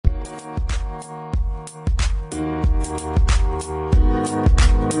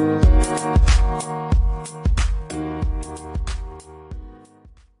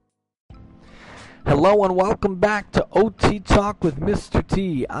Hello and welcome back to OT Talk with Mr.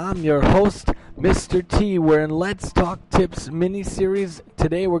 T. I'm your host, Mr. T. We're in Let's Talk Tips mini-series.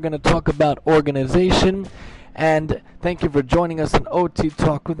 Today we're going to talk about organization. And thank you for joining us in OT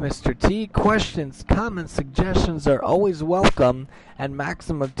Talk with Mr. T. Questions, comments, suggestions are always welcome at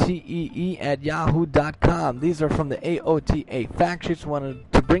maximumtee@yahoo.com. These are from the AOTA fact sheets.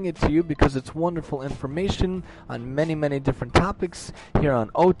 Wanted to bring it to you because it's wonderful information on many, many different topics here on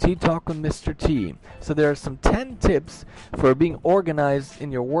OT Talk with Mr. T. So there are some 10 tips for being organized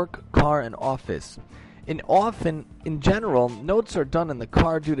in your work, car, and office. In general, notes are done in the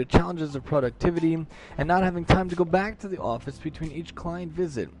car due to challenges of productivity and not having time to go back to the office between each client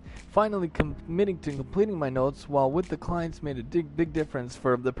visit. Finally, committing to completing my notes while with the clients made a big difference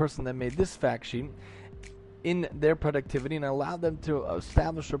for the person that made this fact sheet in their productivity and allowed them to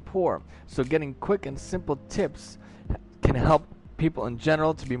establish rapport. So getting quick and simple tips can help people in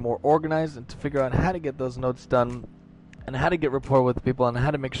general to be more organized and to figure out how to get those notes done and how to get rapport with people and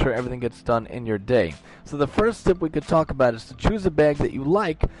how to make sure everything gets done in your day. So the first tip we could talk about is to choose a bag that you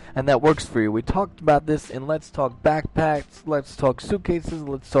like and that works for you. We talked about this in Let's Talk Backpacks, Let's Talk Suitcases,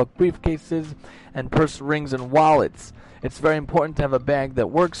 Let's Talk Briefcases, and Purse, Rings, and Wallets. It's very important to have a bag that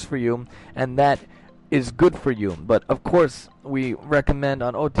works for you and that is good for you. But of course, we recommend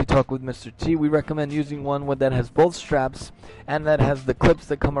on OT Talk with Mr. T, we recommend using one that has both straps and that has the clips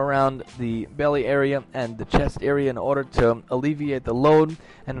that come around the belly area and the chest area in order to alleviate the load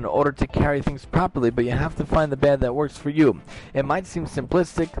and in order to carry things properly. But you have to find the bag that works for you. It might seem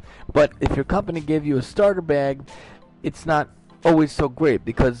simplistic, but if your company gave you a starter bag, it's not always so great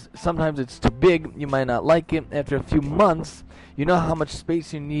because sometimes it's too big, you might not like it. After a few months, you know how much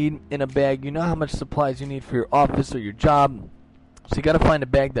space you need in a bag, you know how much supplies you need for your office or your job. So you got to find a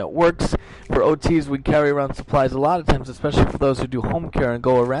bag that works. For OTs, we carry around supplies a lot of times, especially for those who do home care and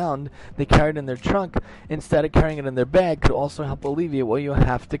go around. They carry it in their trunk instead of carrying it in their bag. Could also help alleviate what you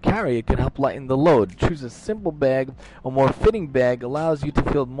have to carry. It can help lighten the load. Choose a simple bag. A more fitting bag allows you to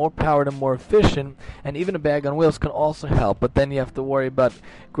feel more powered and more efficient. And even a bag on wheels can also help. But then you have to worry about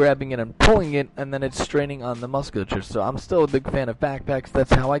grabbing it and pulling it, and then it's straining on the musculature. So I'm still a big fan of backpacks.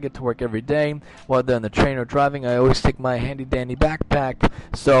 That's how I get to work every day. Whether on the train or driving, I always take my handy-dandy backpack.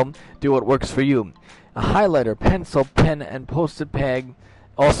 So do what works for you. A highlighter, pencil, pen, and post-it pad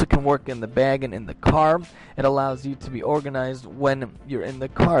also can work in the bag and in the car. It allows you to be organized when you're in the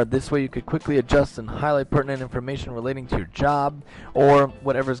car. This way you could quickly adjust and highlight pertinent information relating to your job or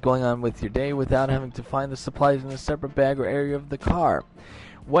whatever's going on with your day without having to find the supplies in a separate bag or area of the car.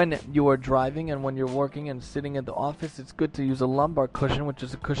 When you are driving and when you're working and sitting at the office, it's good to use a lumbar cushion, which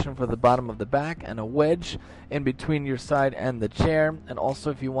is a cushion for the bottom of the back, and a wedge in between your side and the chair. And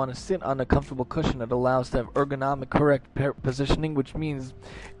also, if you want to sit on a comfortable cushion, it allows to have ergonomic correct positioning, which means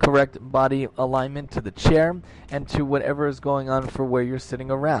correct body alignment to the chair and to whatever is going on for where you're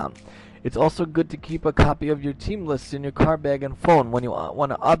sitting around. It's also good to keep a copy of your team list in your car bag and phone when you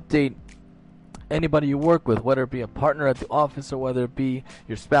want to update anybody you work with, whether it be a partner at the office or whether it be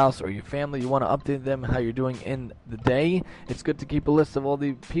your spouse or your family. You want to update them how you're doing in the day. It's good to keep a list of all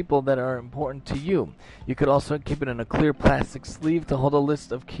the people that are important to you. You could also keep it in a clear plastic sleeve to hold a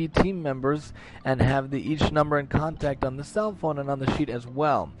list of key team members and have each number and contact on the cell phone and on the sheet as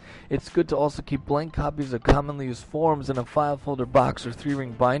well. It's good to also keep blank copies of commonly used forms in a file folder box or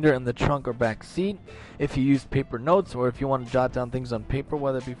 3-ring binder in the trunk or back seat. If you use paper notes or if you want to jot down things on paper,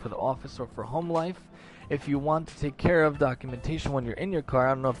 whether it be for the office or for home life. If you want to take care of documentation when you're in your car,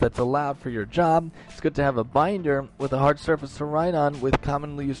 I don't know if that's allowed for your job, it's good to have a binder with a hard surface to write on with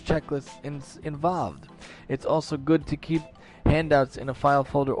commonly used checklists involved. It's also good to keep handouts in a file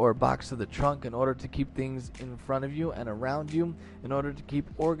folder or a box of the trunk in order to keep things in front of you and around you in order to keep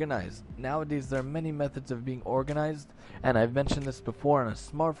organized. Nowadays there are many methods of being organized, and I've mentioned this before. On a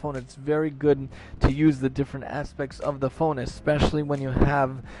smartphone, it's very good to use the different aspects of the phone, especially when you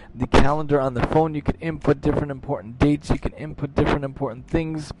have the calendar on the phone. You can input different important dates, you can input different important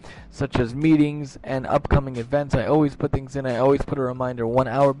things such as meetings and upcoming events. I always put things in. I always put a reminder 1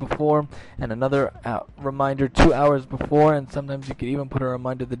 hour before and another reminder 2 hours before, and sometimes you can even put a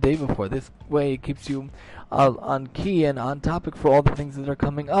reminder the day before. This way it keeps you on key and on topic for all the things that are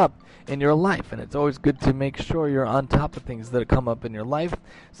coming up in your life. And it's always good to make sure you're on top of things that come up in your life.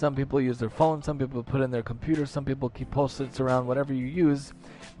 Some people use their phone, some people put in their computer, some people keep post-its around. Whatever you use,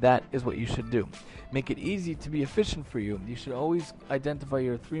 that is what you should do. Make it easy to be efficient for you. You should always identify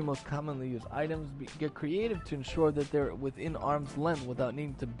your 3 most commonly used items. Get creative to ensure that they're within arm's length without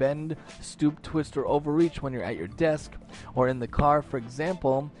needing to bend, stoop, twist, or overreach when you're at your desk or in the car. For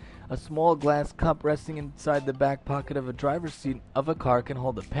example, A small glass cup resting inside the back pocket of a driver's seat of a car can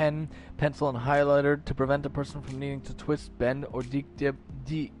hold a pen, pencil, and highlighter to prevent a person from needing to twist, bend, or dig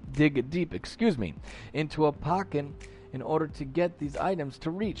deep into a pocket in order to get these items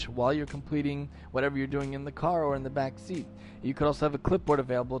to reach while you're completing whatever you're doing in the car or in the back seat. You could also have a clipboard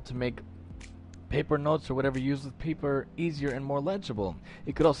available to make paper notes or whatever you use with paper easier and more legible.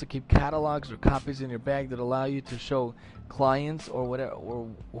 You could also keep catalogs or copies in your bag that allow you to show clients or whatever, or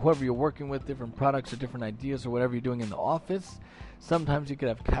whoever you're working with, different products or different ideas or whatever you're doing in the office. Sometimes you could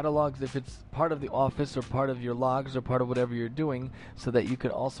have catalogs if it's part of the office or part of your logs or part of whatever you're doing, so that you could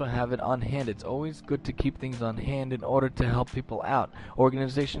also have it on hand. It's always good to keep things on hand in order to help people out.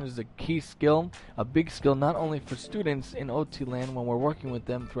 Organization is a key skill, a big skill, not only for students in OT land when we're working with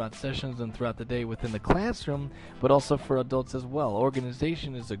them throughout sessions and throughout the day within the classroom, but also for adults as well.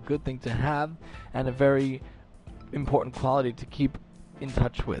 Organization is a good thing to have and a very important quality to keep in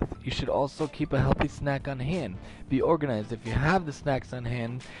touch with. You should also keep a healthy snack on hand. Be organized. If you have the snacks on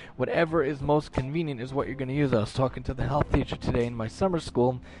hand, whatever is most convenient is what you're going to use. I was talking to the health teacher today in my summer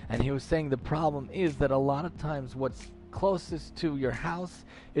school, and he was saying the problem is that a lot of times what's closest to your house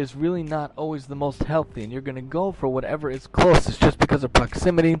is really not always the most healthy, and you're going to go for whatever is closest just because of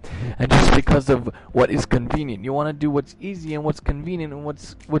proximity and just because of what is convenient. You want to do what's easy and what's convenient and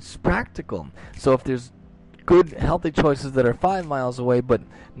what's practical. So if there's good healthy choices that are 5 miles away, but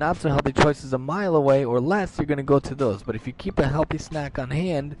not so healthy choices a mile away or less, you're going to go to those. But if you keep a healthy snack on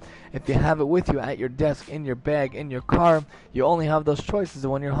hand, if you have it with you at your desk, in your bag, in your car, you only have those choices,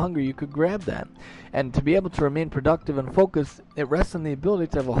 and when you're hungry you could grab that. And to be able to remain productive and focused, it rests on the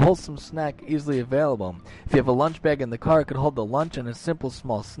ability to have a wholesome snack easily available. If you have a lunch bag in the car, it could hold the lunch and a simple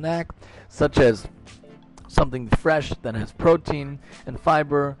small snack, such as something fresh that has protein and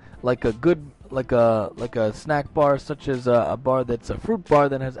fiber, like a snack bar, such as a bar that's a fruit bar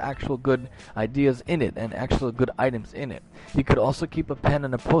that has actual good ideas in it and actual good items in it. You could also keep a pen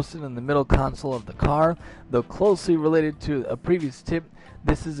and a post-it in the middle console of the car. Though closely related to a previous tip,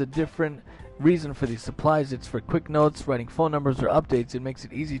 this is a different reason for these supplies. It's for quick notes, writing phone numbers or updates. It makes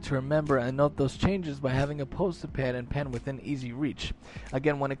it easy to remember and note those changes by having a post-it pad and pen within easy reach.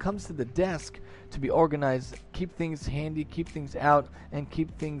 Again, when it comes to the desk, to be organized, keep things handy, keep things out, and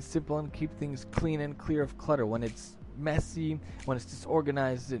keep things simple and keep things clean and clear of clutter. When it's messy, when it's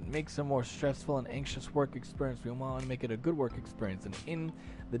disorganized, it makes a more stressful and anxious work experience. We want to make it a good work experience, and in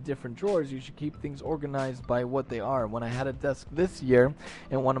the different drawers you should keep things organized by what they are. When I had a desk this year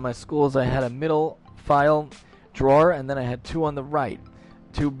in one of my schools, I had a middle file drawer, and then I had two on the right,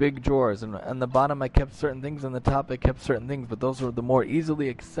 two big drawers, and on the bottom I kept certain things, on the top I kept certain things, but those were the more easily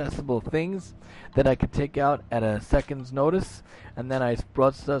accessible things that I could take out at a second's notice. And then I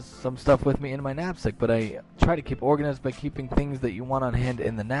brought some stuff with me in my knapsack, but I try to keep organized by keeping things that you want on hand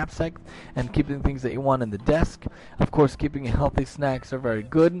in the knapsack and keeping things that you want in the desk. Of course, keeping healthy snacks are very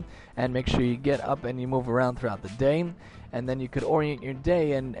good, and make sure you get up and you move around throughout the day. And then you could orient your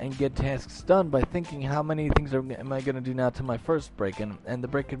day and get tasks done by thinking, how many things am I going to do now to my first break? And the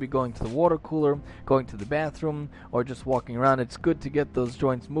break could be going to the water cooler, going to the bathroom, or just walking around. It's good to get those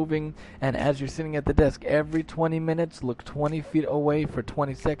joints moving. And as you're sitting at the desk, every 20 minutes, look 20 feet away for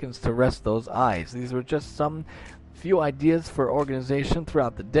 20 seconds to rest those eyes. These were just some few ideas for organization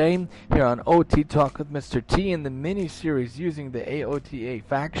throughout the day here on OT Talk with Mr. T in the mini-series using the AOTA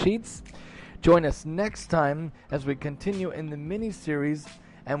fact sheets. Join us next time as we continue in the mini-series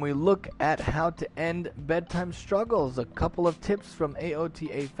and we look at how to end bedtime struggles. A couple of tips from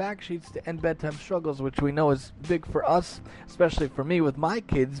AOTA fact sheets to end bedtime struggles, which we know is big for us, especially for me with my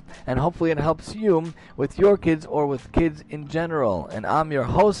kids, and hopefully it helps you with your kids or with kids in general. And I'm your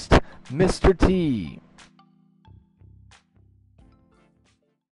host, Mr. T.